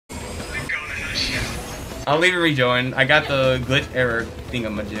I'll leave it rejoin. I got the glitch error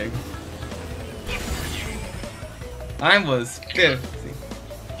thingamajig. I was 5th.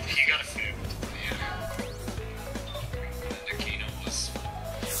 He got a 5th. Yeah. And Akeno was...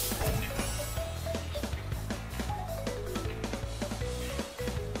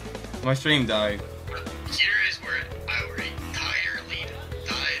 My stream died. Here is where I entirely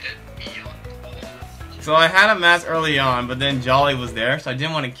died and beyond. So I had a mask early on, but then Jolly was there, so I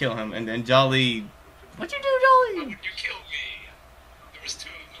didn't want to kill him. And then Jolly... What'd you do, Jolly? How would you kill me? There was 2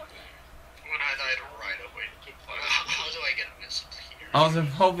 of them there. When I died right away. How do I get a missile here? I was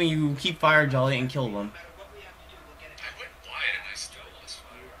hoping you keep fire, Jolly, and kill them. I went wide and I still lost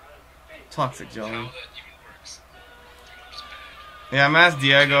fire. Toxic, Jolly. How that even works. Yeah, I masked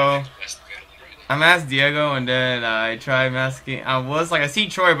Diego. I masked Diego, and then I tried masking. I was like, I see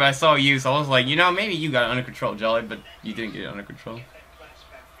Troy, but I saw you, so I was like, you know, maybe you got it under control, Jolly, but you didn't get it under control. What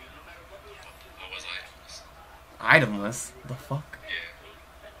was itemless? Itemless? The fuck? Yeah.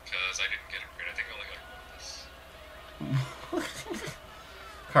 Because I didn't get a crit. I think I only got this.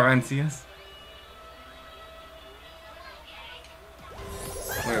 Carencias.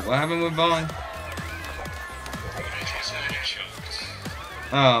 Wait, what happened with Vaughn?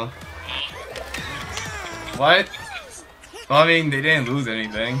 Oh. What? Well, I mean, they didn't lose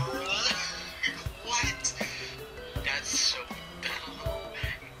anything. What? That's so dumb.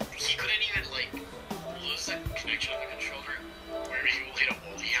 He couldn't even, like, lose the connection of the controller where he hit a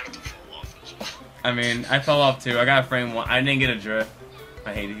wall. He had to fall off as well. I mean, I fell off too. I got a frame 1. I didn't get a drift.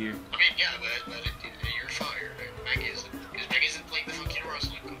 I hate it here. I mean, yeah, but you're fired. Maggie isn't. Because Maggie isn't playing the fucking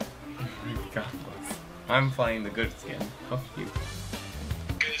wrestling. God bless. I'm playing the good skin. Fuck you.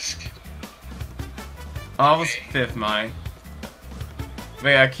 Good skin. Oh, I was 5th, mine. But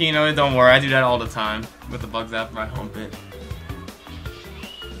yeah, Akeno, don't worry. I do that all the time. With the bugs after I hump it.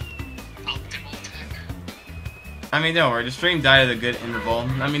 Optimal tech. I mean, don't worry. The stream died at a good interval.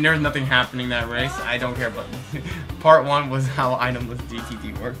 I mean, there's nothing happening that race. I don't care, but part 1 was how itemless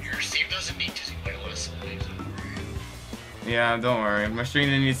GTT worked. Your stream doesn't need to see my list. Yeah, don't worry. My stream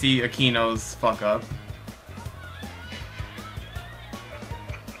didn't need to see Akeno's fuck up.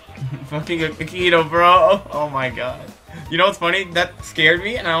 Fucking Akeno, bro. Oh my god. You know what's funny? That scared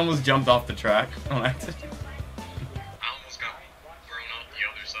me and I almost jumped off the track on accident. I almost got thrown out the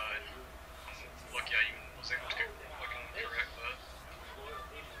other side. I'm lucky I even was able to fucking correct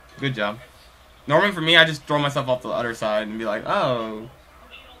that. Good job. Normally for me, I just throw myself off the other side and be like, oh.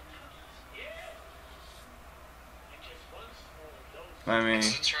 I mean...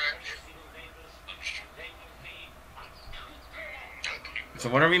 What's the track? So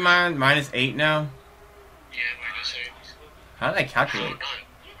what are we -8 now? Yeah, -8. How did I calculate? No, 9.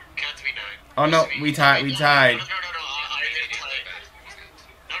 Can't be 9. Oh no, we tied. We tied. No, I didn't tie.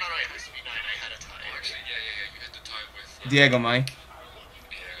 No, it has to be 9. I had a tie. Actually, yeah, you had to tie with... Diego, Mike.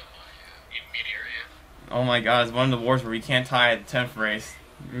 Diego, in mid-air, yeah. Oh my god, it's one of the wars where we can't tie at the 10th race.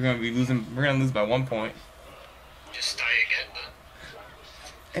 We're gonna be losing. We're gonna lose by 1 point. Just tie again,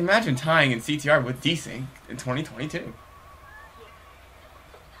 then. Imagine tying in CTR with Desync in 2022.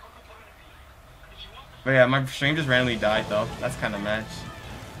 But yeah, my stream just randomly died though. That's kind of match.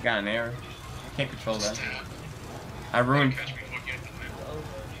 Got an error. Can't control that. I ruined.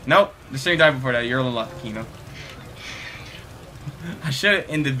 Nope, the stream died before that. You're a little lucky, Kino. I should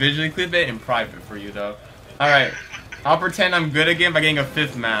individually clip it in private for you though. All right, I'll pretend I'm good again by getting a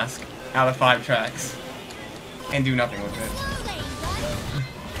 5th mask out of 5 tracks and do nothing with it.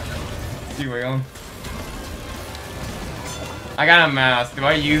 See where you're going. I got a mask. Do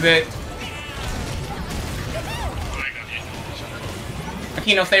I use it?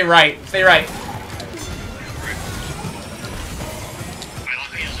 Akeno, stay right. Stay right.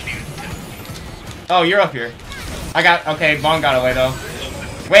 Oh, you're up here. I got... Okay, Vaughn got away, though.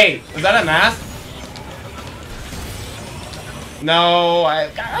 Wait, was that a mask? No, I...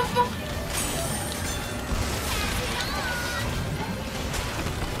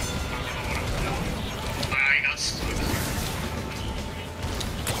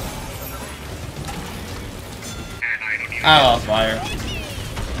 I lost fire.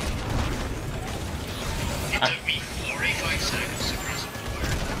 It took me 45 seconds to cross the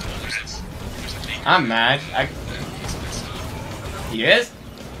border. I'm mad. He is?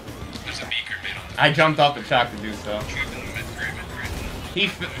 There's a beaker made on I jumped off the track to do so.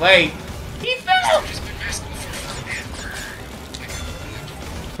 Wait. He fell!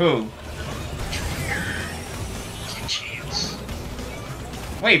 Who?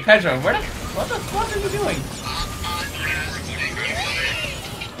 Wait, Pedro, what the fuck are you doing?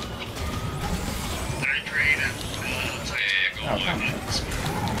 Oh, come on.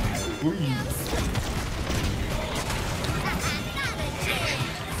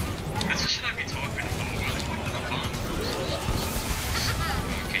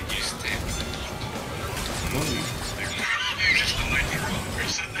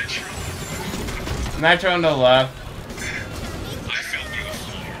 Nitro on the left. I felt you a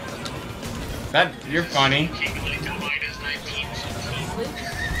flyer. That you're funny. Accumulating to minus 19 something.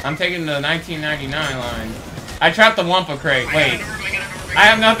 I'm taking the 1999 line. I trapped the Wumpa crate. Wait. I I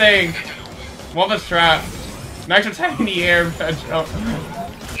have nothing. Wumpa's trapped. Nitro's high in the air, Pedro.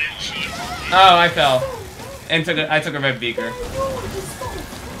 Oh, I fell. And I took a red beaker.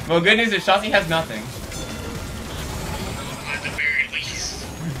 Well, good news is Shotzzy has nothing. At the very least.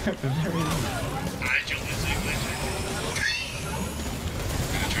 At the very least. I jumped this thing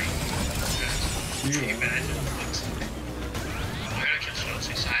Yeah. Can you imagine? I gotta kill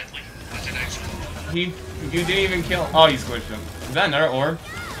Shotzzy, sadly. That's the next one. You didn't even kill. Oh, you squished him. Is that another orb? Oh,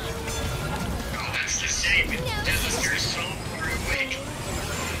 that's the same. Dennis, you're so far away.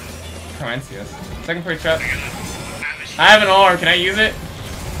 Coincius. Second pretty trap. I I have an orb. Can I use it?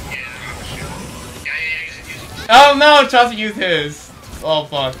 Yeah, use it. Oh no! Shotzzy used his. Oh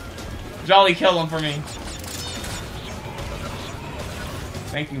fuck. Jolly killed him for me.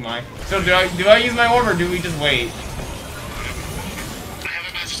 Thank you, Mike. So do I use my orb or do we just wait? I have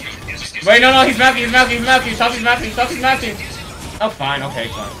a master. Wait, no, he's Matthew. Shotzy's Matthew. Oh, fine, okay,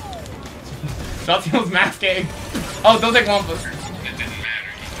 fine. Shotzy was masking. Oh, don't take Wumpas. It didn't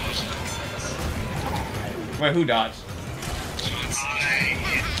matter. He dodged. Wait, who dodged?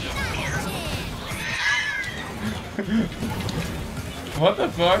 What the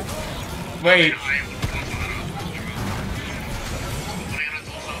fuck? Wait.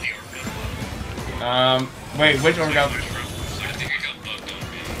 Wait, which orb got?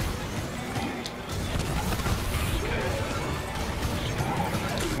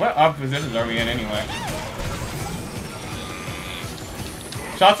 What up positions are we in anyway?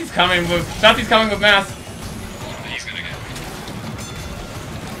 Shotzy's coming with mass. He's gonna get.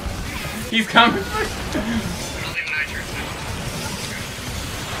 He's coming.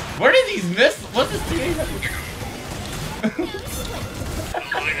 Where did these miss? What's this doing?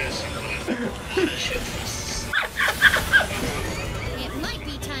 It might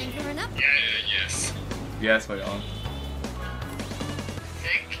be time for an upgrade. Yes. Yes, we are. I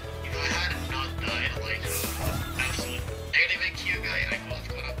think if I had not died like absolute negative IQ guy, I could have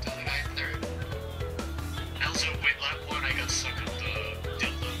got up to the guy third. Also, with lap 1, I got stuck on the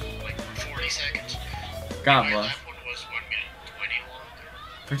dildo like for 40 seconds. God My bless. lap 1 was 1 minute 20 long.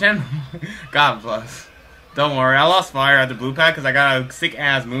 Pretend. God bless. Don't worry, I lost fire at the blue pack because I got a sick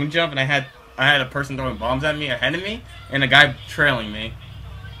ass moon jump and I had a person throwing bombs at me ahead of me and a guy trailing me.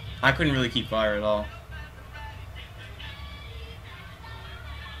 I couldn't really keep fire at all.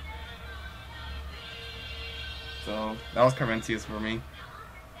 So that was Carmencius for me.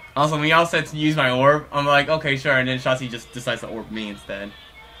 Also, when y'all said to use my orb, I'm like, okay, sure, and then Shotzzy just decides to orb me instead.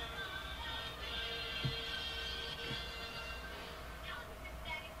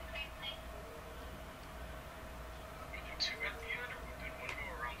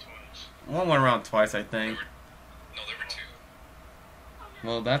 One went around twice, I think. No, there were 2.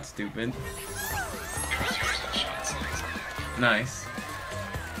 Well, that's stupid. There was yours and Shotzzy. Nice.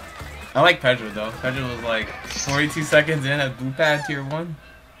 I like Pedro though. Pedro was like 42 seconds in at blue pad tier 1.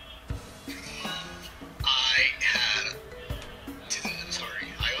 I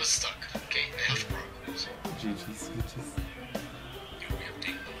was stuck. Okay, I have problems. GG's. You have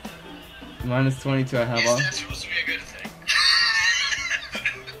Dingo. Minus 22 I have Is off. that supposed to be a good thing?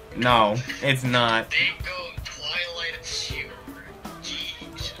 No, it's not. Dingo, Twilight Tour.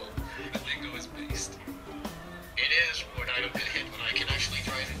 Jeez. Dingo is based. It is when I don't get hit, when I can actually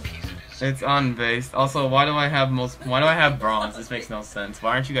drive in pieces. It's unbased. Also, why do I have bronze? This makes no sense.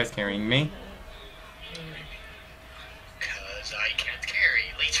 Why aren't you guys carrying me? Because I can't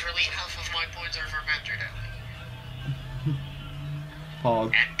carry. Literally half of my points are for Mentor Deli. Paul.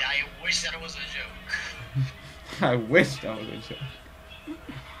 And I wish that was a joke. I wish that was a joke.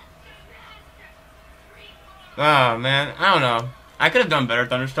 Oh man, I don't know. I could have done better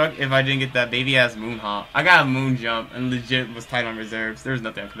Thunderstruck if I didn't get that baby ass moon hop. I got a moon jump and legit was tight on reserves. There was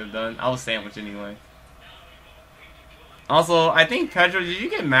nothing I could have done. I was sandwiched anyway. Also, I think Pedro, did you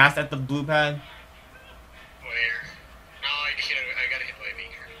get masked at the blue pad? Where? No, I got hit by a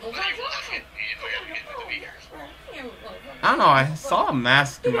beaker. But you will have hit me if I got hit with the beakers. I don't know, I saw a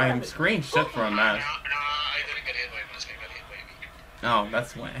mask and my screen shook for a No, mask. I didn't get hit by a mask, I got hit by a beaker. Oh,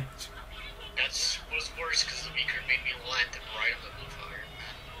 that's why. That was worse because the beaker made me land right on the blue fire.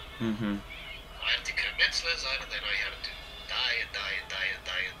 Mm-hmm. I had to commit suicide and then I had to die and die and die and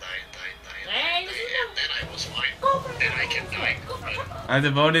die and die and die and die and die and die and then I was fine. Then I kept dying. But I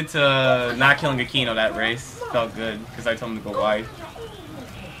devoted to not killing Akeno that race. Felt good, because I told him to go wide.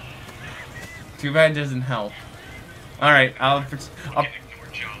 Too bad it doesn't help. Alright, I'll ignore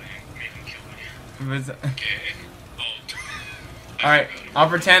Jolly and make him kill me. Alright, I'll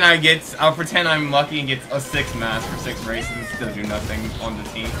pretend I'm lucky and get a 6 mask for 6 races and still do nothing on the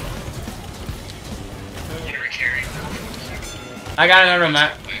team. I got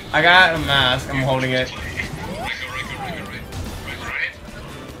another I got a mask, I'm holding it.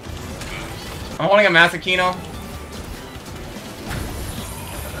 I'm holding a mask, Akeno.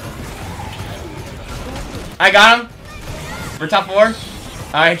 I got him! For top 4.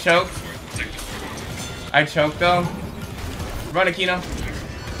 I choked. I choked though. Run, Akeno.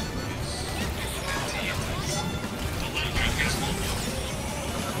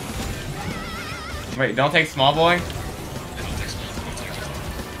 Wait, don't take small boy?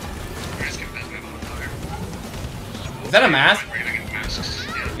 Is that a mask?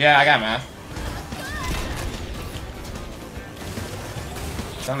 Yeah, I got a mask.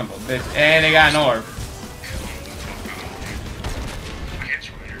 Son of a bitch. And they got an orb.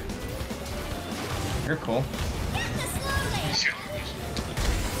 You're cool.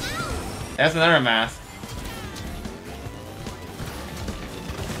 That's another mask.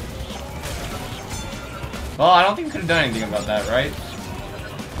 Well, I don't think we could have done anything about that, right?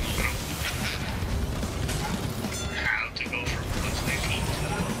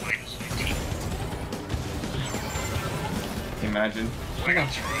 Imagine.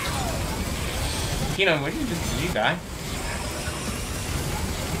 Akeno, what did you just? Did you die?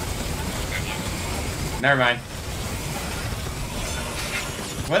 Never mind.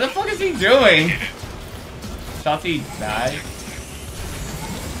 What the fuck is he doing? Shotzzy died.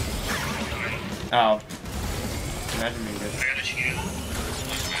 Oh. Imagine being good.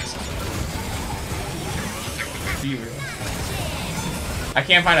 I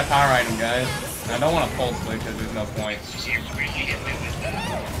can't find a power item, guys. I don't want to pulse play because there's no point.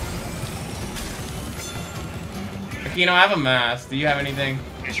 Akeno, I have a mask. Do you have anything?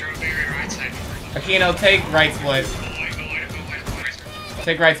 Akeno, take right split.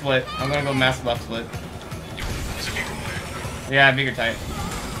 Take right split. I'm gonna go mask left split. Yeah, bigger type.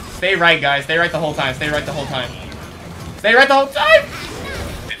 Stay right, guys. Stay right the whole time. Stay right the whole time. Stay right the whole time!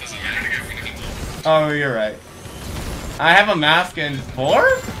 Oh, you're right. I have a mask in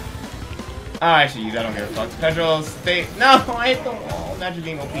 4? Oh, actually, I don't give a fuck. Pedro, stay. No, I hit the wall. Imagine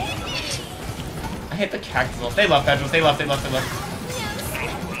being OP. I hit the cactus wall. Stay left, Pedro. Stay left, stay left, stay left.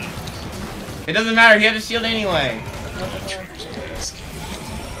 It doesn't matter. He had a shield anyway.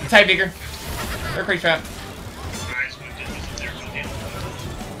 Tight bigger. Earthquake trap.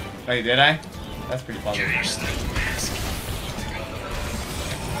 Wait, did I? That's pretty positive.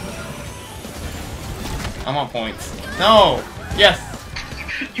 I'm on points. No! Yes!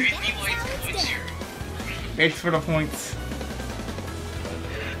 Thanks for the points.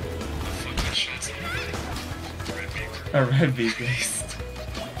 A red beacon.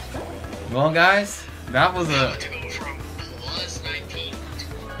 Well, guys, that was a.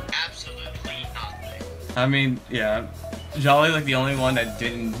 I mean, yeah. Jolly's like the only one that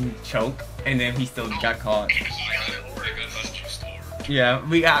didn't choke, and then he still got caught. Yeah,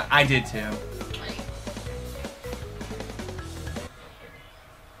 I did too.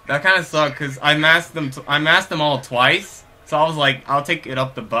 That kind of sucked because I masked them all twice, so I was like, I'll take it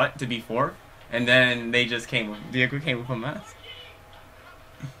up the butt to be 4, and then they just came with a mask.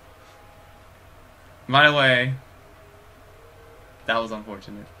 By the way, that was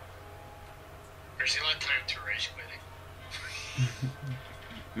unfortunate. There's a lot of time to rage quitting.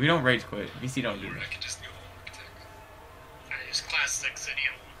 We don't rage quit. VC don't do that. I can just go attack. I just class 6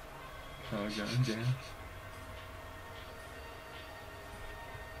 idiot. Oh god, yeah.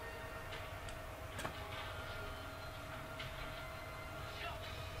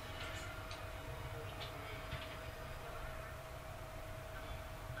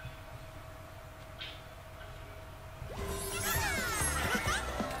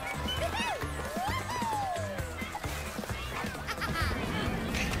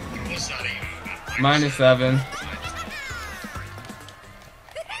 -7.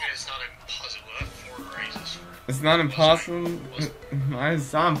 It's not impossible. I have 4 raises. It's not impossible.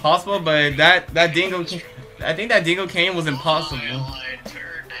 It's not impossible, but that Dingo, I think that Dingo Canyon was impossible.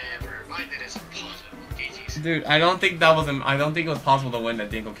 Dude, I don't think that was. I don't think it was possible to win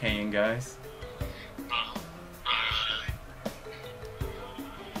that Dingo Canyon, guys.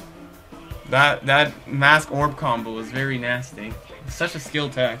 That mask orb combo was very nasty. It's such a skill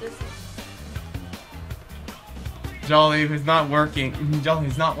tech. Jolly, it's not working. Jolly,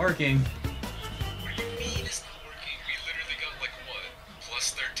 it's not working. What do you mean it's not working? We literally got like what?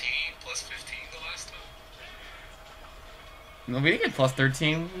 +13, +15 the last time? No, we didn't get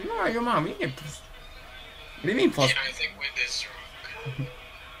 +13. Your mom, we didn't get plus. What do you mean plus? And I think with this wrong.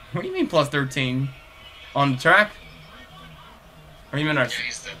 What do you mean plus 13? On the track? Or you mean our... Yeah,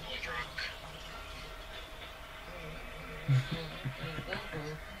 he's that old drunk.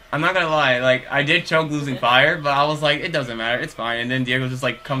 I'm not gonna lie, like, I did choke losing fire, but I was like, it doesn't matter, it's fine. And then Diego just,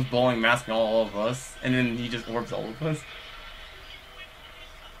 like, comes bowling, masking all of us. And then he just orbs all of us.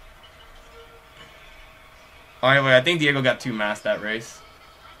 Alright, wait, I think Diego got 2 masks that race.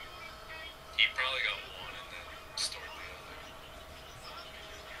 He probably got 1 and then stored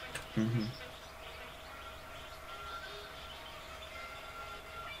the other. Mm-hmm.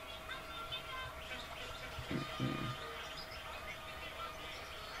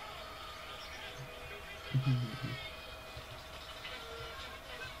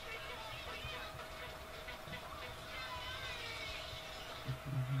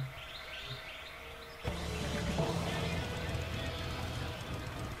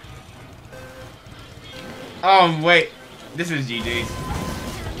 Wait. This is GG's.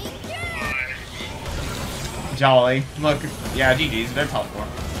 Jolly. Look. Yeah, GG's. They're top 4.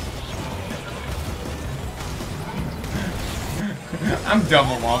 I'm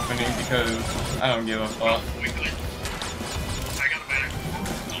double waffling because I don't give a fuck.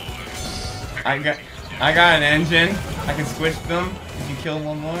 I got an engine. I can squish them if you kill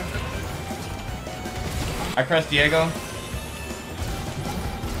one more. I crushed Diego.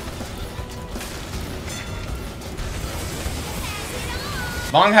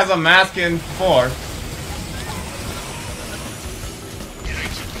 Long has a mask in 4.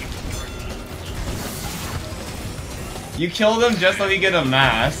 You kill them just so he get a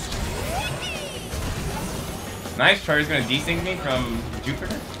mask. Nice try. He's gonna desync me from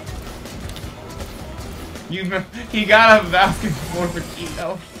Jupiter. He got a mask in 4 for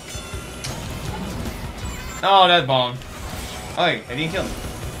Kino. Oh, that bomb. Oh, wait, I didn't kill him.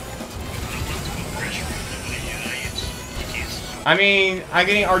 I mean, I'm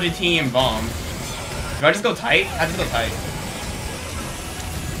getting Argentinian bomb. Do I just go tight? I just go tight.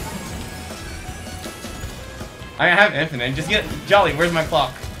 I have infinite. Just get Jolly. Where's my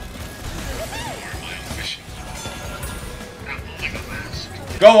clock?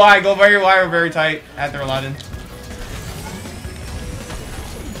 Go wide. Go very wide or very tight. After Aladdin.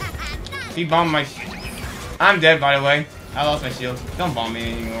 He bombed my. I'm dead, by the way. I lost my shield. Don't bomb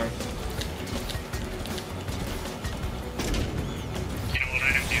me anymore.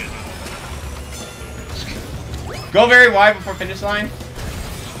 Go very wide before finish line.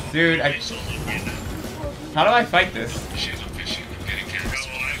 Dude, how do I fight this?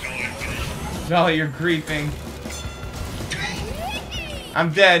 Jolly, you're creeping.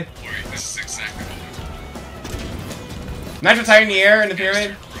 I'm dead. Nitro Titan in the air in the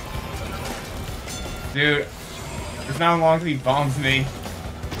pyramid. Dude, it's not long till he bombs me.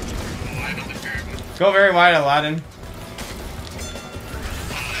 Go very wide, Aladdin.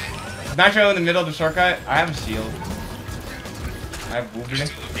 Nitro in the middle of the shortcut. I have a shield. I have Wolverine.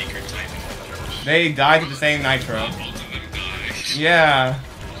 They died to the same Nitro. Yeah.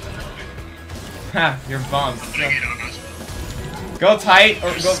 Ha, you're bummed. So. Go tight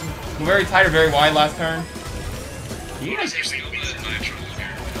or go very tight or very wide last turn. Yes.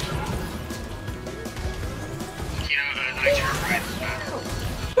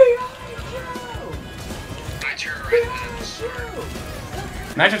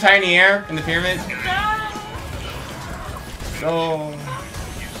 Nitro Titan in the air in the pyramid. Go.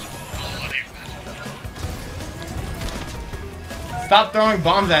 Stop throwing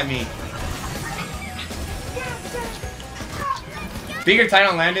bombs at me. Bigger tight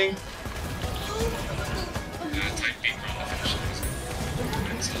on landing.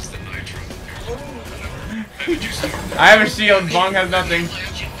 I have a shield. Bong has nothing.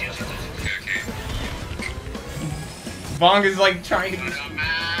 Bong is like trying to.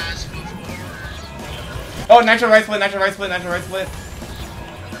 Oh, nitro right split, nitro right split, nitro right split.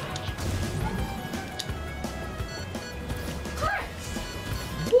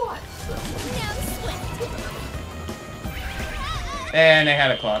 And they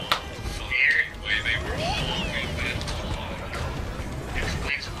had a clock.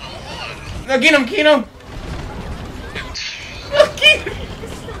 No, get him, Kino!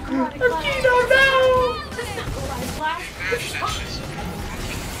 Akeno,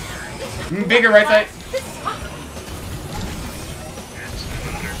 no! Bigger right side.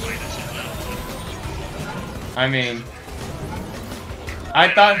 I mean, I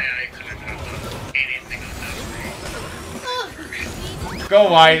thought. Go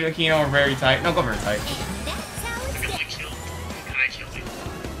wide, Akeno, or very tight. No, go very tight.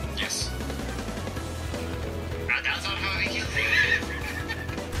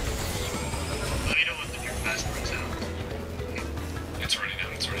 It's ready now,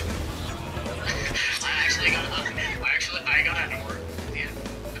 it's ready now.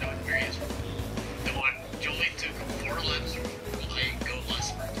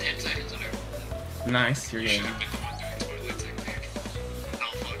 Nice, you're getting. Oh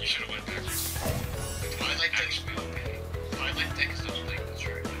fuck, you should have went backwards. Twilight Tech is not like this,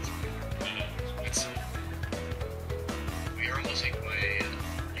 right? It's we are almost like by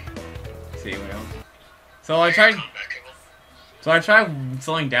See what else? So I tried. So I tried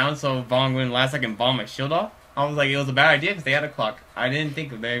slowing down so Vaughn wouldn't last second bomb my shield off. I was like, it was a bad idea because they had a clock. I didn't think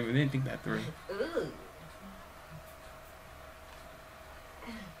that through. Ooh.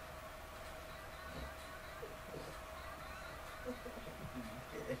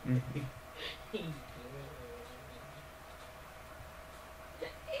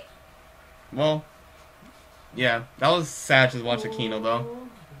 Well, yeah, that was sad to watch Akeno though.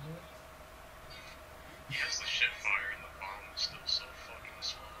 he has the shit fire and the bomb is still so fucking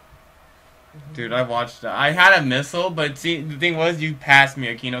slow. Dude, I watched that. I had a missile, but see, the thing was, you passed me,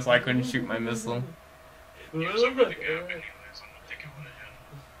 Akeno, so I couldn't shoot my missile. He was over the gap anyways, I don't think it would have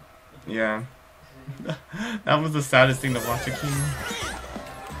hit. Yeah. That was the saddest thing to watch Akeno.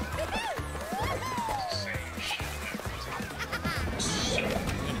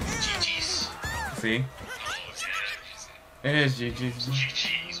 GG's. See? Oh, It is GG's.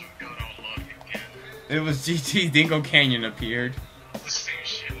 GG's, we got all lucky again. It was GG. Dingo Canyon appeared. The same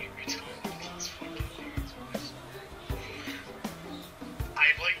shit we told these fucking dudes. I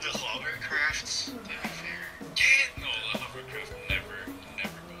like the hovercrafts, to be fair. No, the hovercraft never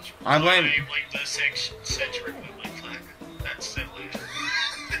goes wrong. I blame- I like the century movement flag. That's silly.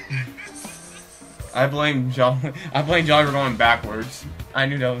 I blame John. I blame John for going backwards. I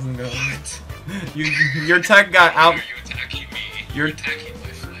knew that wasn't good. What? Your tech got out. Why are you attacking me? You're attacking my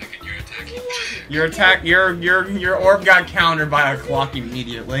flag and you're attacking me. Your orb got countered by a clock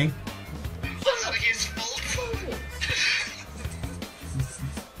immediately. That's not his fault.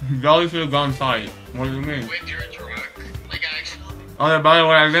 Jolly should have gone fight. What do you mean? When you're drunk, like actually. Oh yeah, by the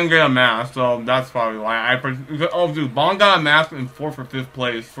way, I didn't get a mask, so that's probably why oh dude, Bong got a mask in 4th or 5th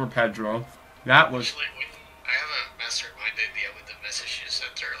place for Pedro. That was. Actually, I have a mastermind idea with the message you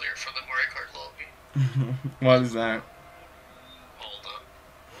sent earlier from the Mario Kart lobby. What is that? Hold on.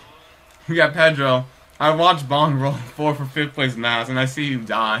 Yeah, Pedro. I watched Bong roll 4th or 5th place mask, and I see you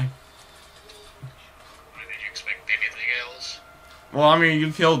die. Why did you expect anything else? Well, I mean,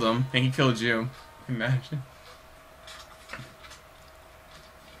 you killed him, and he killed you. Imagine.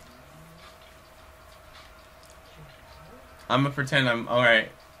 I'm gonna pretend I'm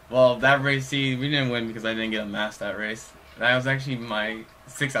alright. Well, that race, see, we didn't win because I didn't get a mask that race. That was actually my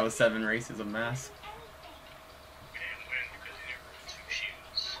 6 out of 7 races of mask. We didn't win because you never had 2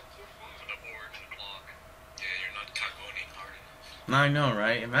 shields. One for the board and the clock. Yeah, you're not cagoning hard enough. I know,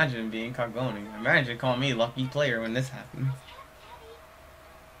 right? Imagine being Cogoni. Imagine calling me lucky player when this happened.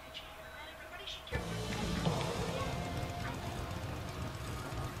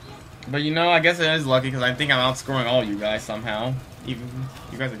 But you know, I guess it is lucky because I think I'm outscoring all you guys somehow. Even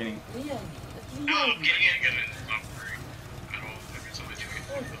you guys are getting. No, I'm getting it again. Not great at all. It's only 2.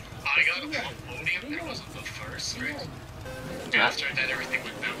 I got a podium and it wasn't the first race. After that, everything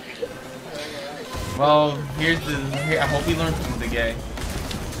went down. Well, I hope you learned from the gay.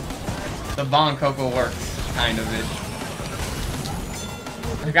 The Bon Coco works, kind of it.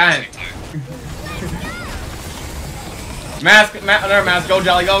 I got it. Another mask, go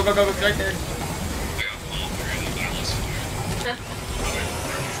Jolly, go, right there.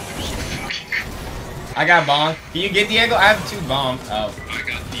 I got bomb. Can you get Diego? I have 2 bombs. Oh. I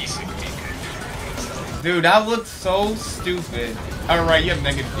got decent. Dude, that looks so stupid. Alright, you have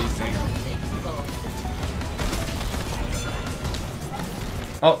negative desync.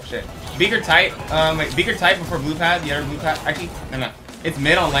 Oh, shit. Beaker tight. Wait, Beaker tight before blue pad. The other blue pad. Actually, no. It's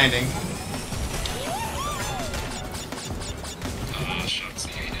mid on landing.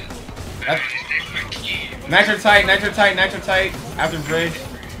 Shotzzy ate it. Nitro tight. After bridge.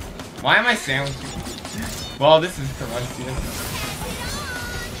 Why am I sandwiching? Well, this is for much too. Really,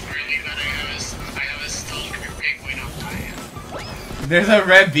 that I have a stalker penguin on my hand. There's a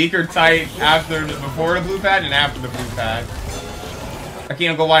red beaker tight before the blue pad and after the blue pad.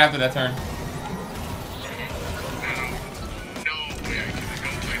 Akeno, go wide after that turn. No way I can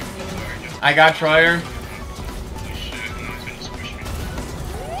go tight before I got Troyer.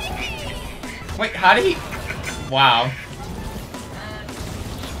 Wait, how did he? Wow.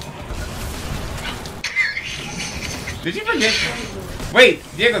 Did you forget? Wait,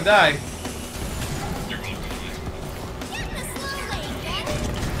 Diego died.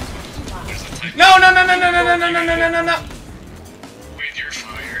 No! With your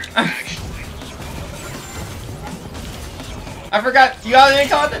fire, actually. I forgot. You all didn't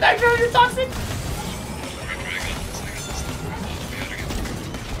call it the nitro. You're toxic.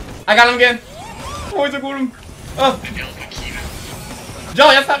 I got him again. Boys are going. Oh.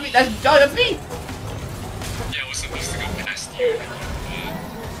 Jolly, that's not me. That's Jolly. That's me. Yeah, I was supposed to go past you.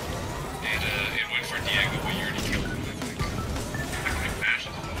 It went for Diego, but you already killed him, I think. I couldn't bash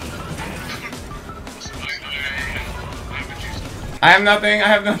him. So I have a juice. I have nothing. I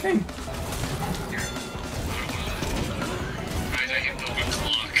have nothing. Guys, I hit the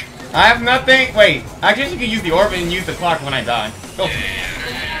clock. I have nothing. Wait. I guess you can use the orb and use the clock when I die. Go.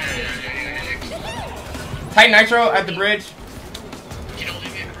 Tight Nitro at the bridge. You don't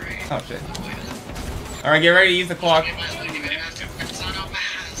leave it right. Oh shit. Alright, get ready to use the clock.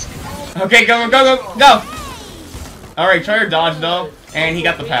 Okay, go, go, go, go! Alright, try your dodge though. And he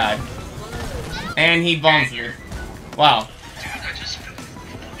got the pad. And he bombs you. Wow.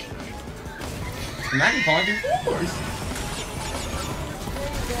 Imagine falling through floors.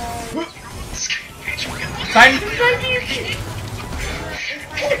 Titan,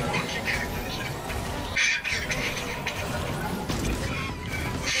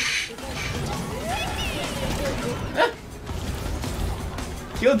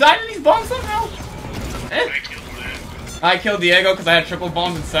 He'll die in these bombs somehow. I killed Diego because I had triple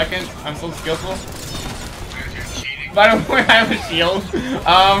bombs in second. I'm so skillful. By the way, I have a shield.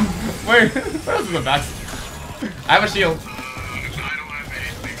 Where else is the best? I have a shield. I don't have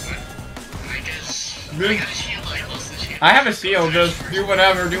anything, but I guess I got a shield. I lost the shield. I have a shield. Just do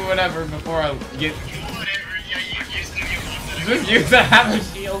whatever before I get. Whatever. Yeah, you used to be one. Just use I have a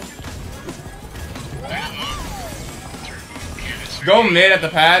shield. Go mid at the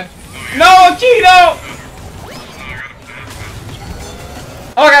pad. No, Akeno!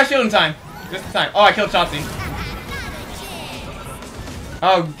 Oh, I got a shield in time. Just in time. Oh, I killed Shotzzy.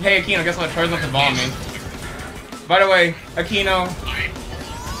 Oh, hey Akeno, guess what? Troy's not to bomb me. By the way, Akeno.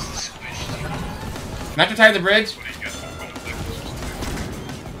 Match tie the bridge.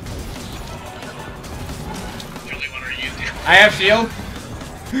 I have shield.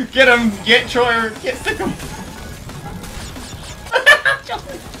 Get him! Get Troy! Get sick him!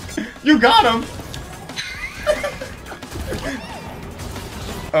 You got him!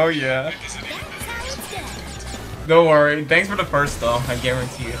 Oh yeah. Don't worry. Thanks for the first though, I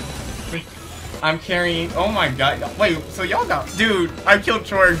guarantee you. I'm carrying. Oh my god. Wait, so y'all got. Dude, I killed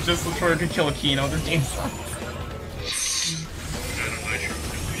Troy just so Troy could kill Akeno. This game sucks.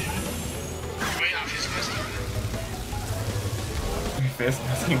 Fist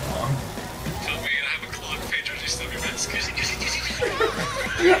messing long. Tell me I have a clock, Pedro, just tell me about excuse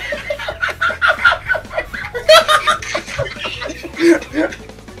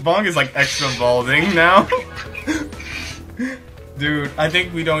Bong is like extra balding now. Dude, I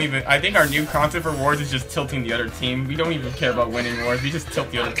think we don't even. I think our new concept for wars is just tilting the other team. We don't even care about winning wars. We just tilt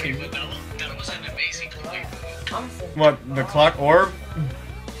the other team. That was an amazing play. What? The clock orb?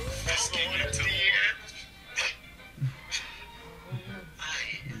 This game went to the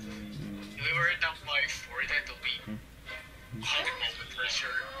we were down by 4, that will be 100 moment for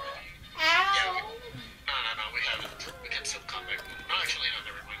sure. Yeah, no, we haven't. We can still come back. No, actually, no,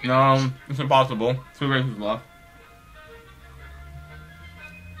 never mind. No, it's impossible. 2 races left.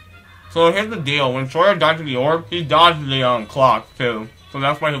 So here's the deal. When Sawyer dodged the orb, he dodged the clock too. So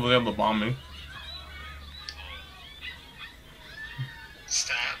that's why he was able to bomb me.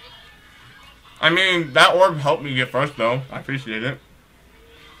 Stab? I mean, that orb helped me get first though. I appreciate it.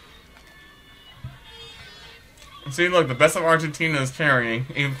 See, look, the best of Argentina is carrying.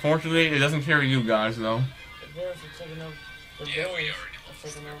 Unfortunately, it doesn't carry you guys though. Yeah, we already.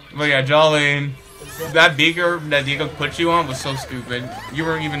 But yeah, Jolly, that beaker that Diego put you on was so stupid. You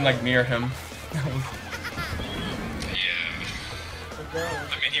weren't even like near him. Yeah.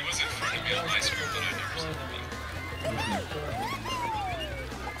 I mean, he was in front of me on my screen, but I never saw him.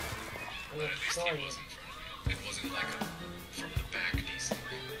 But at least he was in front of me. It wasn't like from the back, decent.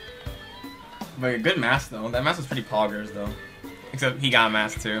 But good mask though. That mask was pretty poggers though. Except he got a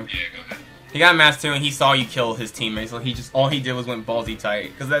mask too. Yeah, go ahead. He got a mask too, and he saw you kill his teammate, so he just all he did was went ballsy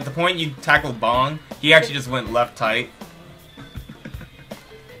tight. Because at the point you tackled Bong, he actually just went left tight.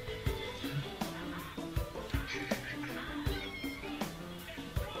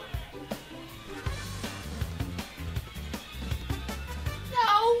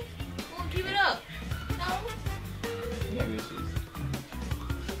 No! Won't give it up. No.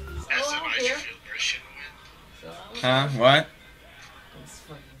 That's a nice field version win. Huh? What?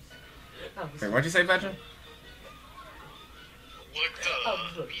 Wait, what'd you say, Pedro? Look,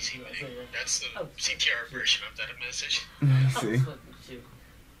 the PC winning. That's the CTR version of that message. See.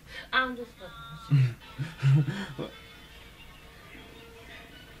 I'm just fucking with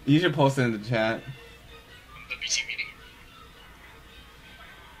you. You should post it in the chat. The PC meeting.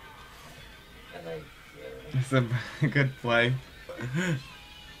 Twilight Tour. It's a good play.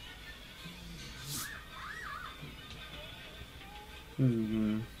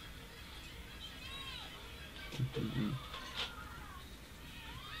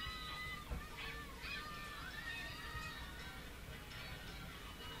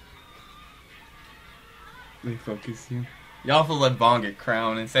 They focus you. Y'all have to let Bong get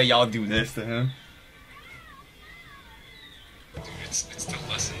crowned and say y'all do this to him. Dude, it's the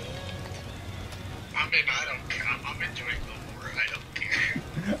lesson. I mean, I don't care. I'm enjoying the war. I don't care.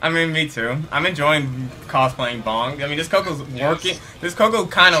 I mean, me too. I'm enjoying cosplaying Bong. I mean, this Coco's working. This Coco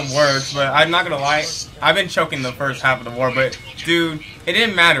kind of works, but I'm not gonna lie. I've been choking the first half of the war, but dude, it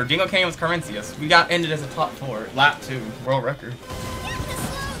didn't matter. Dingo Canyon was Currencius. We got ended as a top 4, lap 2, world record.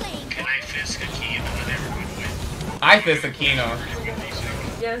 Can I fist Akeno and everyone win? I fist Akeno.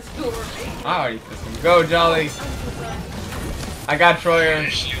 Yes, go. I already fist him. Go, Jolly. I got Troyer.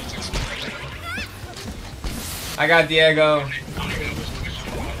 I got Diego.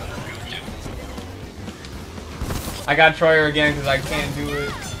 I got Troyer again because I can't do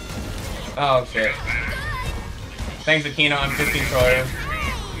it. Oh shit. Thanks, Akeno. I'm fisting Troyer.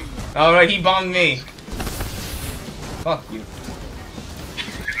 Oh right, he bombed me. Fuck you.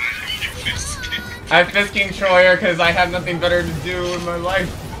 I'm fisting Troyer because I have nothing better to do in my life.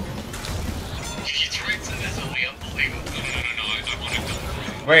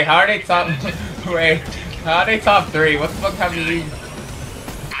 Wait, how are they top? Wait, how are they top 3? What the fuck have you?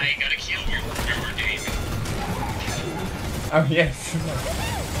 I gotta kill your game. Oh yes.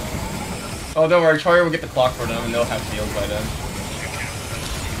 Oh, don't worry, Troyer will get the clock for them, and they'll have shields by then.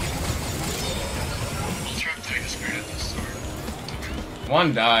 I'll try to take the spirit at the start.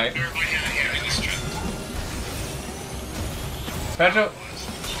 One died. Pedro.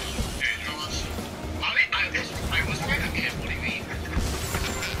 I was right, okay, what do you mean?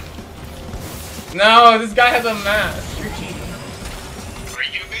 No, this guy has a mask. You're cheating. Are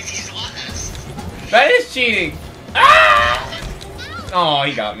you busy last? That is cheating. Ah! Oh,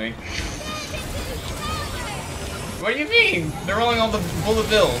 he got me. What do you mean? They're rolling all the bullet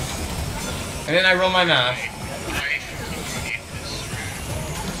bills. And then I roll my mask.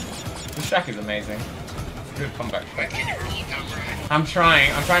 This track is amazing. Good comeback track. I'm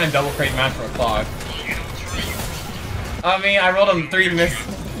trying to double crate match for a clock. I mean, I rolled him 3 miss.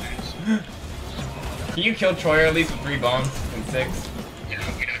 Can you kill Troyer at least with 3 bombs and 6?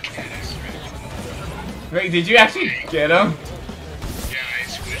 Wait, did you actually get him? Yeah, I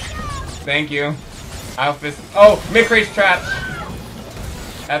switched. Thank you. I'll fist. Oh, mid-race trap.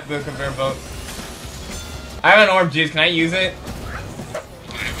 At the conveyor boat. I have an orb juice. Can I use it?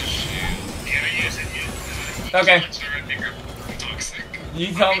 Okay.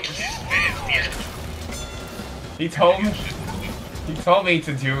 You told me. He told me. He told me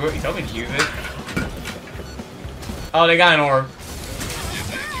to do it. He told me to use it. Oh, they got an orb.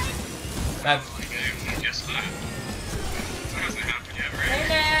 That's. Hey,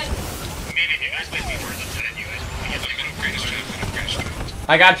 man.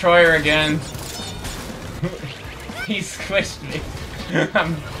 I got Troyer again. He squished me.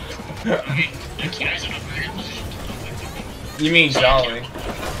 You mean Jolly?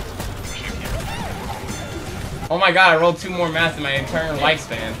 Oh my god, I rolled 2 more maths in my entire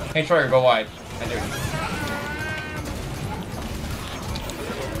lifespan. Hey Troyer, go wide. I do.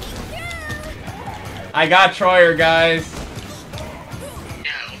 I got Troyer, guys.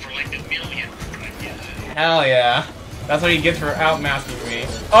 Yeah, over like a million. Hell yeah. That's what he gets for outmasking me.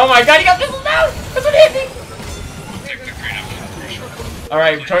 Oh my god, he got missiles out! That's what hit me!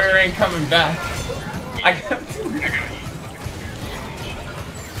 Alright, Troyer ain't coming back. I got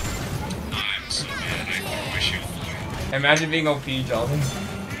Imagine being OP, Jolly.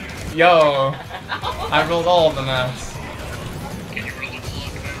 Yo, I rolled all of the maps.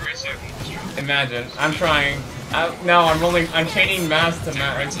 Imagine. I'm trying. No, I'm chaining mass to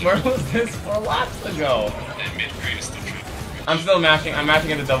mass. Where was this 4 laps ago? I'm still mashing. I'm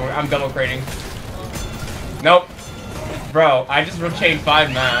mashing into double. I'm double crating. Nope. Bro, I just chained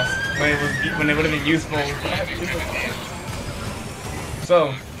 5 mass when it would have been useful.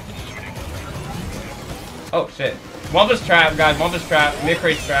 So. Oh shit. Wampus trap, guys. Wampus trap.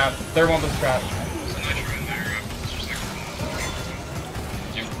 Mid-crate trap. 3rd Wampus trap.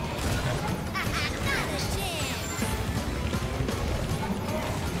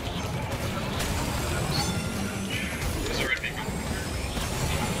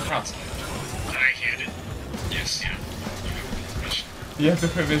 You have to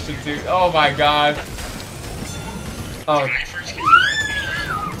finish it too. Oh my god. Oh.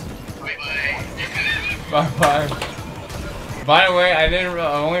 Bye bye. By the way, I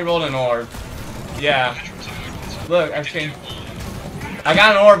only rolled an orb. Yeah. Look, I've changed. I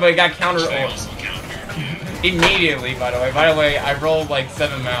got an orb, but it got counter orb. Immediately, by the way. By the way, I rolled like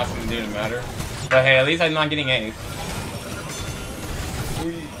 7 masks and it didn't matter. But hey, at least I'm not getting A.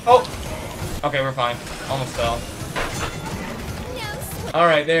 Oh! Okay, we're fine. Almost fell.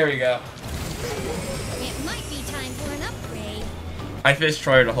 Alright, there we go. It might be time for an upgrade. I fished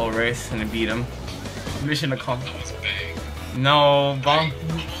Troyer the whole race and I beat him. Mission accomplished. No, bomb.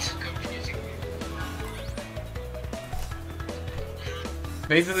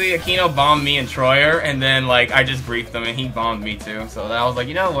 Basically, Akeno bombed me and Troyer, and then like I just griefed him, and he bombed me too. So I was like,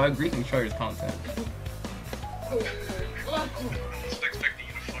 you know what, griefing Troyer's content.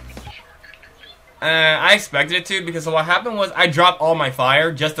 I expected it to, because what happened was I dropped all my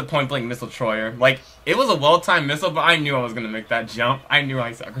fire just to point blank missile Troyer. Like, it was a well-timed missile, but I knew I was gonna make that jump. I knew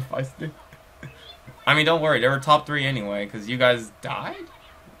I sacrificed it. I mean, don't worry, they were top 3 anyway, because you guys died?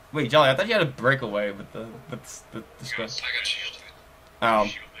 Wait, Jolly, I thought you had a breakaway with the stuff. I got shielded. Oh.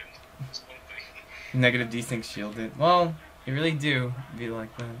 Negative desync shielded. Well, you really do be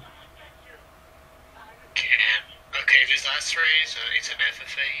like that. Okay, this last race, it's an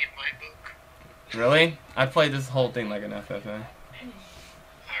FFA in my book. Really? I played this whole thing like an FFA.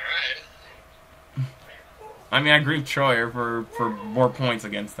 Alright. I mean, I griefed Troyer for more points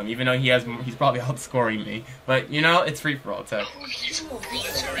against him, even though he's probably outscoring me. But, you know, it's free-for-all tech. Oh, he's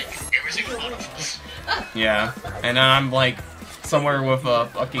outscoring every single one of us. Yeah. And then I'm, like, somewhere with a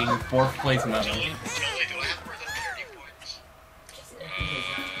fucking 4th place medal. Jolly, do I have more than 30 points?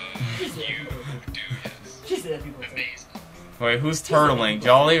 You do, yes. Amazing. Wait, who's turtling?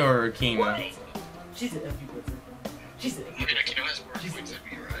 Jolly or Akeno? She's an FP person. She's an I mean, Akeno has more points than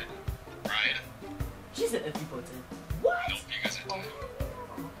me, right? Right? She's an FP person. What? Nope, you guys are dead.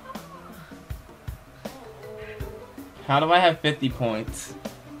 How do I have 50 points?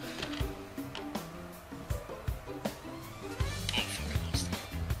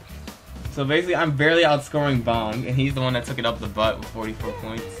 So basically, I'm barely outscoring Bong, and he's the one that took it up the butt with 44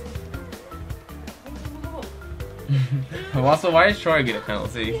 points. Also, why does Troy get a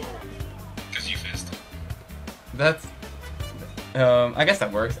penalty? Because you fist. That's... I guess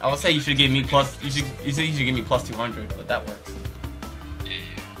that works. I would say you should give me plus... You should give me plus 200, but that works.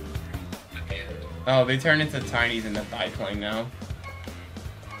 Oh, they turn into tinies in the biplane now.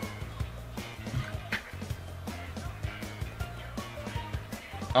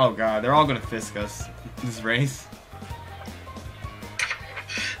 Oh god, they're all gonna fisk us this race.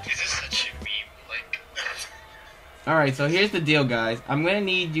 This is such a meme, like... Alright, so here's the deal, guys. I'm gonna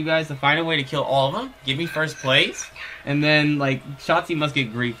need you guys to find a way to kill all of them, give me first place, and then, like, Shotzzy must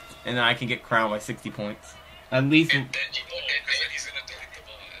get griefed, and then I can get crowned by 60 points. At least... And then he's gonna delete the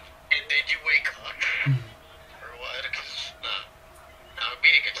bot. And then you wake up. Or what? Because, no,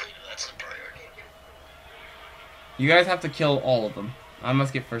 beating Akeno, that's the priority. You guys have to kill all of them. I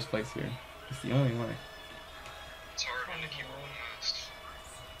must get first place here. It's the only way. It's hard when to keep rolling fast.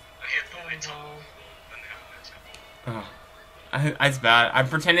 I hit the lights on. It's bad. I'm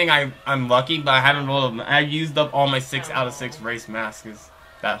pretending I'm lucky, but I haven't rolled them. I used up all my 6 out of 6 race masks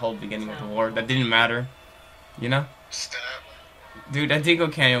that whole beginning of the war. That didn't matter. You know? Stab. Dude, that Dingo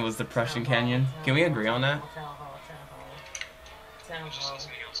Canyon was Depression Canyon. Can we agree on that?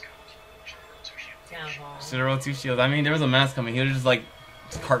 Should've rolled 2 shields. I mean, there was a mask coming. He would've just, like,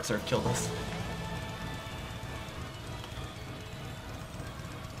 cart surf killed us.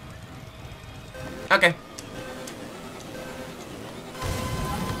 Okay.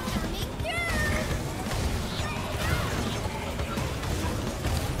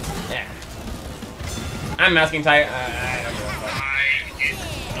 Yeah. I'm masking tight. I don't give a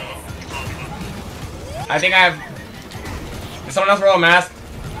fuck. I think I have... Did someone else roll a mask?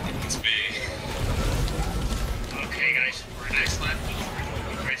 It's me. Okay, guys, for our next lap, we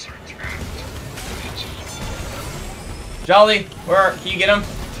race our track. Jolly, where can you get him?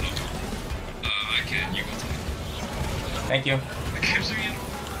 I can't. You go take. Thank you. The caps are in.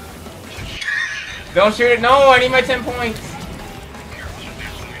 Don't shoot it. No, I need my 10 points.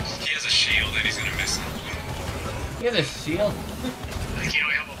 He has a shield and he's gonna miss it. He has a shield. Like, you know,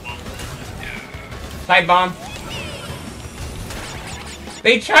 I have a bomb. Yeah. Side bomb.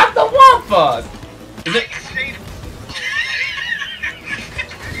 They trapped the Wampas! Is it?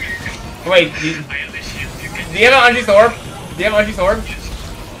 Wait, do you have an unjuiced orb? Do you have an unjuiced orb?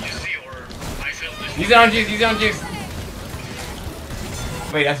 Use it on juice, use it on juice.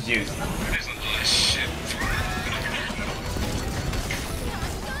 Wait, that's juice.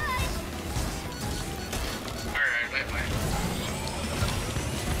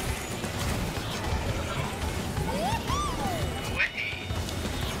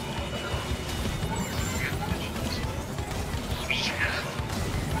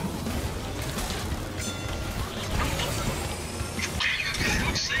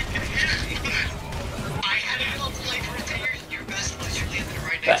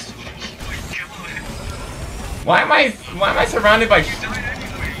 Why am I surrounded by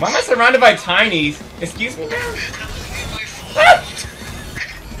tinies? Excuse me, man. Ah!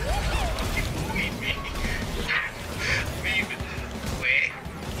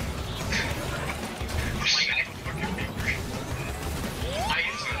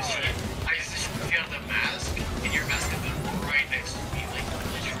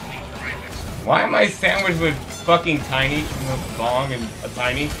 Why am I sandwiched with fucking tiny, with bong and a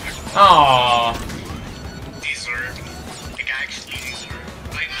tiny? Aww. Deserved. Like, actually deserved.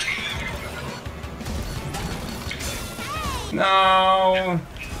 Like, no.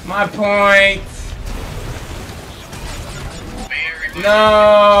 My point.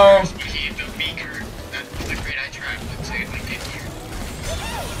 No.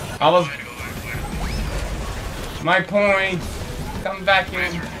 I was. My point. Come back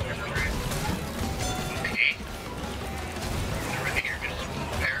here.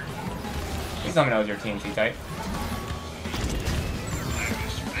 Please tell me that was your TNT type.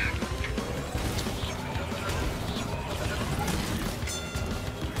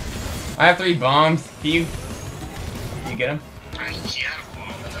 I have 3 bombs. Can you get him? Yeah.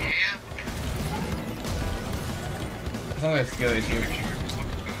 It's only a skill issue.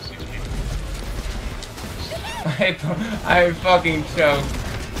 I fucking choked.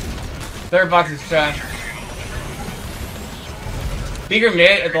 3rd box is trash. Bigger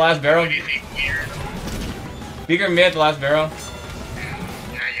mid at the last barrel. Bigger mid at the last barrel.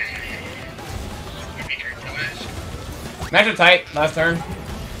 Match it tight, last turn.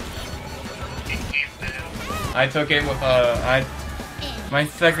 I took it with my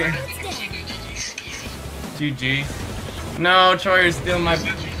second. GG. No, Troyer's still my.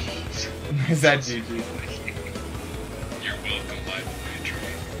 Is that GG?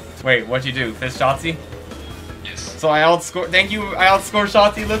 Wait, what'd you do? Fist Shotzzy? So I outscored. Thank you. I outscored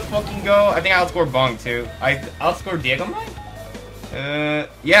Shotzzy. Let's fucking go. I think I outscored Bong too. I outscored Diego Mine?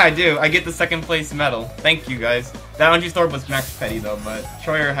 Yeah, I do. I get the 2nd place medal. Thank you guys. That Unji Store was max petty though, but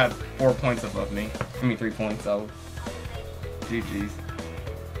Troyer had 4 points above me. I mean 3 points. So GG's.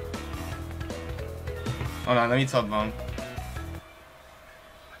 Hold on. Let me tell Bong.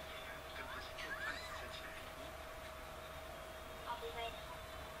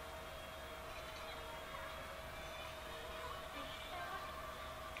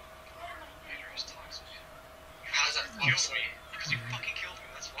 Kill me, because you fucking killed me,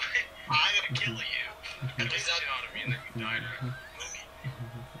 that's why. I gotta kill you. At least that's not I mean that you died, right?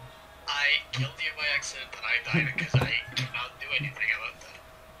 I killed you by accident, but I died because I did not do anything about that.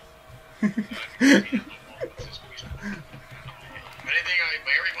 But I think I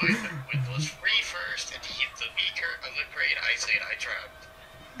verified that when it was free first and he hit the beaker of the crate, I said I trapped.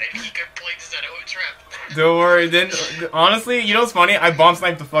 And he complains that I was trapped. Don't worry, then honestly, you know what's funny? I bomb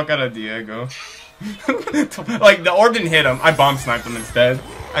sniped the fuck out of Diego. Like, the orb didn't hit him. I bomb sniped him instead.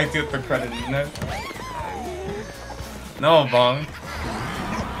 I took the credit, isn't it? No, Bong.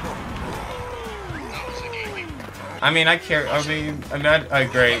 I mean, I care. I mean,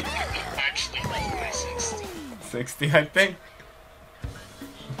 great. 60, I think.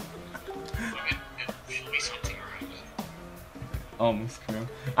 Almost crowned.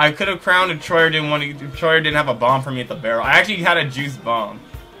 I could have crowned if Troyer didn't have a bomb for me at the barrel. I actually had a juice bomb,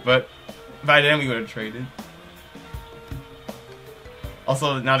 but if I didn't, we would have traded.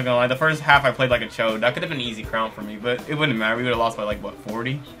 Also, not gonna lie, the first half I played like a chode. That could have been an easy crown for me, but it wouldn't matter. We would have lost by like, what,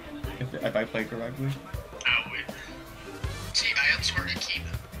 40? If I played correctly. Oh, wait. See, I am smart to keep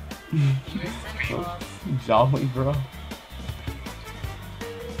it. Jolly, bro.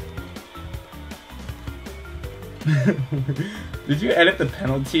 Did you edit the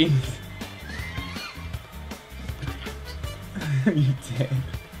penalties? You did.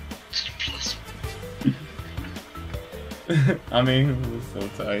 I mean, it was so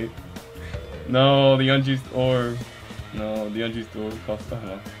tight. No, the unjuiced orb. No, the unjuiced orb cost that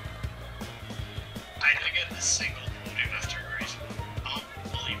much. I didn't get a single podium after race.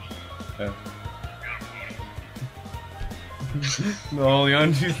 Unbelievable. Yeah. No, the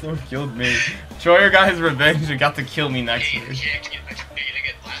unjuiced orb killed me. Troyer got his revenge and got to kill me next year. I didn't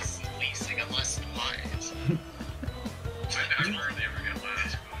get last at least. I got last in lives. I hardly ever get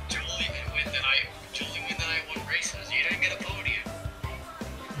last. Julie win that I won races. You didn't get a podium.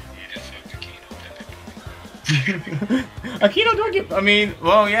 You did fuck Akeno. Akeno don't get. I mean,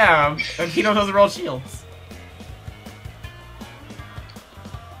 well, yeah. Akeno doesn't roll shields.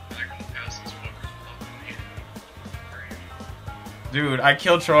 Dude, I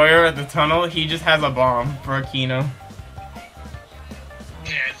killed Troyer at the tunnel. He just has a bomb for Akeno.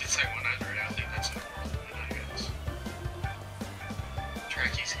 Yeah, it's like 100. I think that's important, I guess.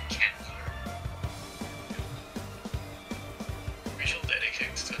 Trackies can't.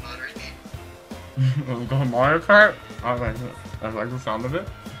 Go Mario Kart? I like the sound of it.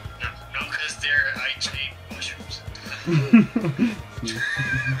 No, because they're actually mushrooms. I mean,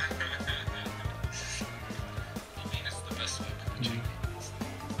 it's the best way to achieve it.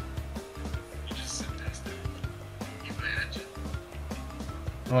 You just sit past it. You imagine.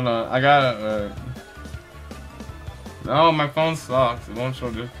 Hold on, I gotta. No, my phone sucks. It won't show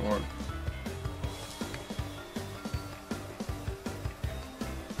Discord.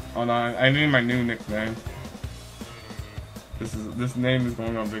 Hold on, I need my new nickname. This name is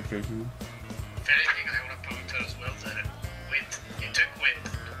going on vacation. If anything, I want to point out as well that it took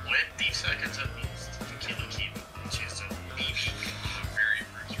deep seconds at least to kill a keep, which is the very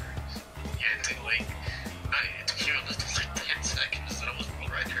first race. Yeah, it took like, it took you a little like 10 seconds. That was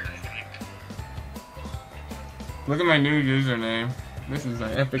world record, I think. Look at my new username. This is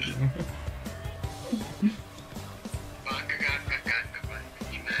an epic.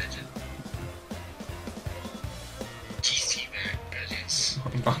 Imagine. GC man, gadgets.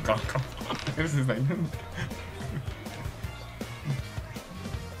 This is like.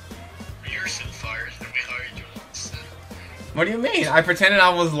 You're so fired that we hired you instead. What do you mean? I pretended I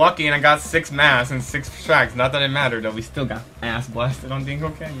was lucky and I got 6 mass and 6 tracks. Not that it mattered though. We still got ass blasted on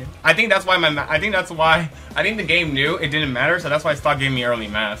Dingo Canyon. I think that's why I think the game knew it didn't matter, so that's why it stopped giving me early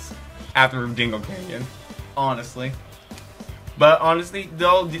mass after Dingo Canyon. Honestly. But honestly,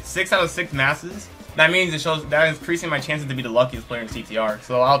 though, 6 out of 6 masses, that means it shows that is increasing my chances to be the luckiest player in CTR.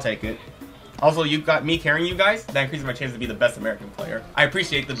 So I'll take it. Also, you got me carrying you guys. That increases my chances to be the best American player. I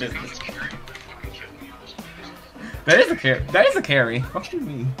appreciate the business. That is a carry. That is a carry. What do you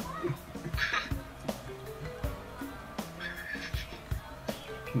mean?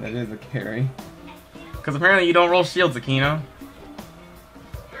 That is a carry. Because apparently you don't roll shields, Akeno. I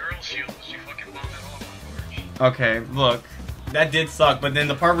roll shields. You fucking bombed it all. Okay, look. That did suck, but then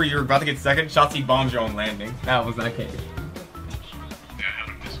the part where you were about to get second, Shotzzy bombs your own landing. That was that carry. Yeah, I had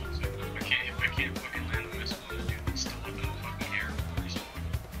a missile. If I can't fucking land a missile on the dude that's still up in the fucking air.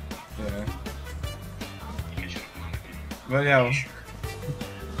 Yeah. You should have won it. But yeah. Sure.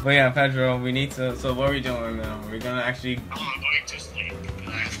 But yeah, Pedro, we need to. So what are we doing now? We're gonna actually. Oh, I'm going to sleep. I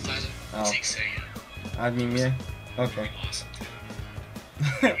have class at 6 a.m. I mean, yeah. Okay. Awesome.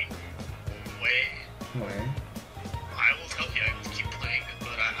 Wait. Wait. I will tell you, I will keep playing,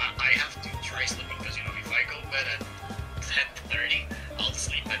 but I have to try sleeping because, you know, if I go bed at 10:30, I'll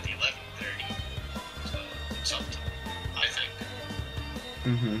sleep at 11:30. So, something, I think.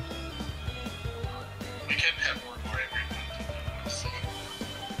 Mm-hmm. We can have more every month.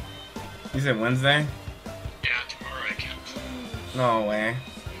 You said Wednesday? Yeah, tomorrow I can't. No way.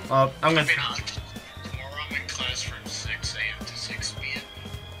 Well, I'm gonna. Tomorrow I'm in class from 6 a.m. to 6 p.m.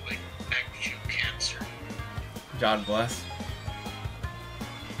 Like, actual cancer. God bless.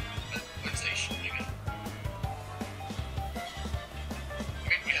 Wednesday should be good. I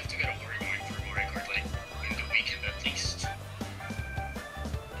mean, we have to get a going for Mario Kart, like, in the weekend at least.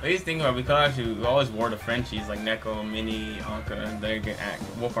 I used to think about, we could actually, we always wore the Frenchies like Neko, Mini, Anka, and they get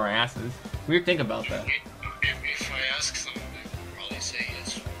whoop our asses. We would think about that. If I ask them, they'll probably say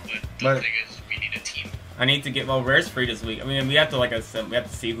yes. But the thing is, we need a team. I need to get, well, Rare's free this week. I mean, we have to, like I said, we have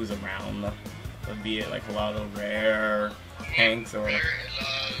to see who's around. Be it like a lot of Rare, Hanks, or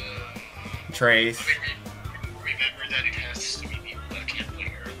Trace. I mean, remember that it has to be people that can't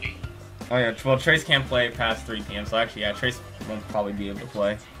play early. Oh yeah, well, Trace can't play past 3 p.m. So actually, yeah, Trace won't probably be able to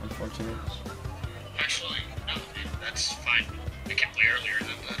play, unfortunately. Actually, no, that's fine. We can play earlier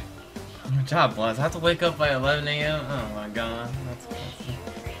than that. Good job, Blaz. I have to wake up by 11 a.m. Oh my god, that's crazy.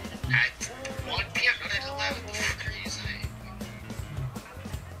 At 1 p.m., not at 11. The fuck are you saying?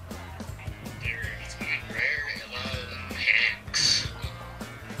 There's Rare, Hanks,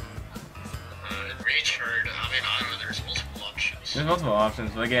 Richard. I mean, I don't know. There's multiple options. There's multiple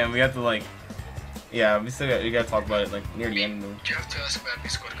options, but again, we have to like, yeah, we gotta talk about it like near the end. You have to ask about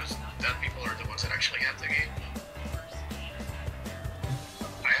Discord because that people are the ones that actually have the game.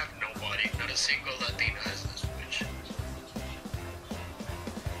 I have nobody, not a single Latino has this Switch.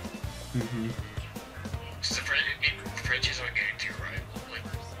 Because the Frenchies aren't getting too right. Like,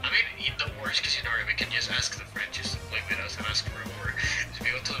 I mean, in the worst case scenario, we can just ask the Frenchies to play with us and ask for a war. If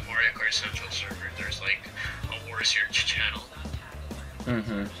you go to the Mario Kart Central server, there's like a war search channel. And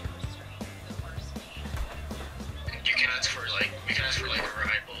you can ask for like, we can ask for like a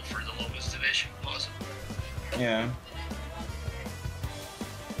rival for the lowest division possible. Yeah.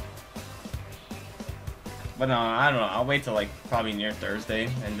 But no, I don't know. I'll wait till like probably near Thursday,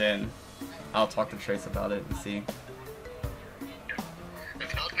 and then I'll talk to Trace about it and see. Yeah.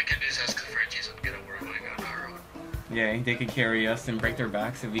 If not, we can just ask the Frenchies and get a war going on our own. Yeah, they could carry us and break their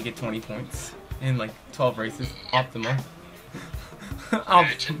backs if we get 20 points. in like 12 races. Optimal.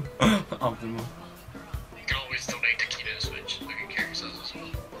 Optimal. Optimal. You can always donate to Keno's, which Luke Carey says as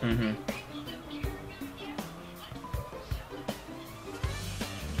well. Mm-hmm.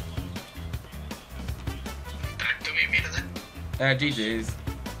 Back to me, minute. GG's.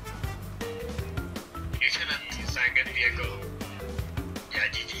 You cannot design good vehicle. Yeah,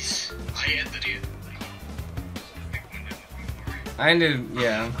 GG's. I ended it. I ended,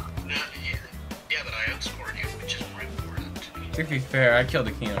 yeah. Yeah, but I outscored you, which is more important. To be fair, I killed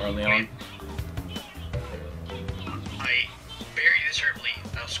Akeno early on. I very deservedly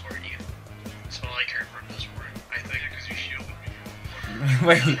outscored you. That's all I care from this war. I think because you shielded me.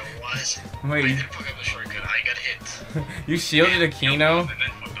 Wait, It was. I wait. didn't fuck up the shortcut. I got hit. You shielded Akeno? And then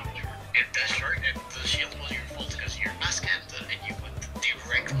fucked up the shortcut. And the shield was your fault because you're mask handed and you went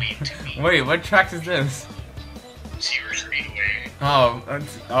directly into me. Wait, what track is this? Zero Speedway. Oh,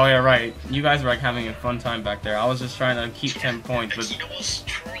 oh yeah, right. You guys were like having a fun time back there. I was just trying to keep 10 points, but Akeno was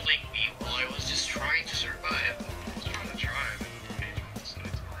trolling me while I was just trying to survive. I was trying to drive.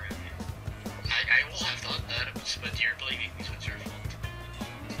 I will have thought that, but you're blaming me, so it's your fault.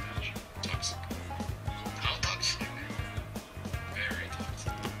 Toxic. How toxic? Very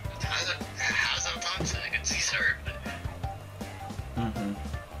toxic. How's that toxic? It's deserved. mm-hmm.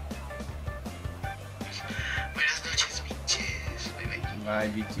 Buenas noches, bitches. Wait. Bye,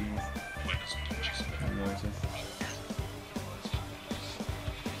 BGs. Buenas noches.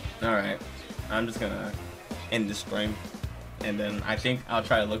 Alright, I'm just gonna end the stream, and then I think I'll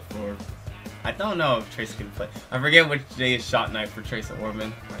try to look for. I don't know if Trace can play. I forget which day is shot night for Trace and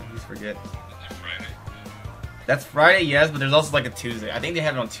Orban. I always forget. Friday. That's Friday, yes, but there's also like a Tuesday. I think they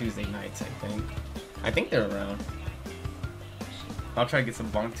have it on Tuesday nights, I think they're around. I'll try to get some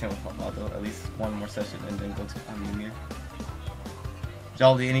bonk tail with Pablo, at least one more session, and then go to Amir.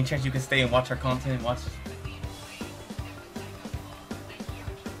 Jolly, any chance you can stay and watch our content and watch?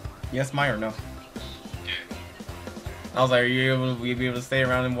 Yes, Maya, or no? Yeah. I was like, will you be able to stay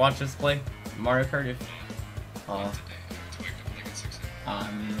around and watch us play Mario Kart? If... Today. It's like at 6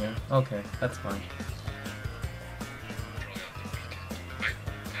 a.m. yeah. Okay, that's fine. Probably on the weekend. I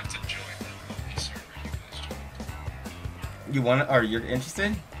have to join the server you guys joined. You want it? Or you're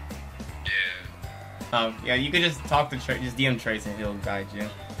interested? Yeah. Yeah, you can just talk to Trace, just DM Trace and he'll guide you. Yeah,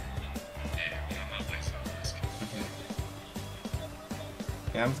 I'm not playing some risk.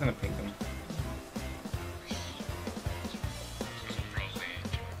 Yeah, I'm just gonna ping him. Probably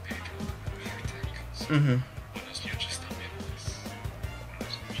join Pedro and everything. So Mm-hmm. when those new just come in, this. When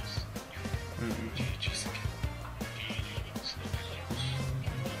those new just.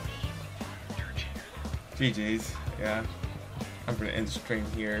 Just GG's, yeah. I'm gonna end the stream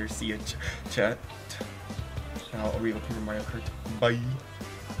here. See you, chat. I'll reopen Mario Kart. Bye.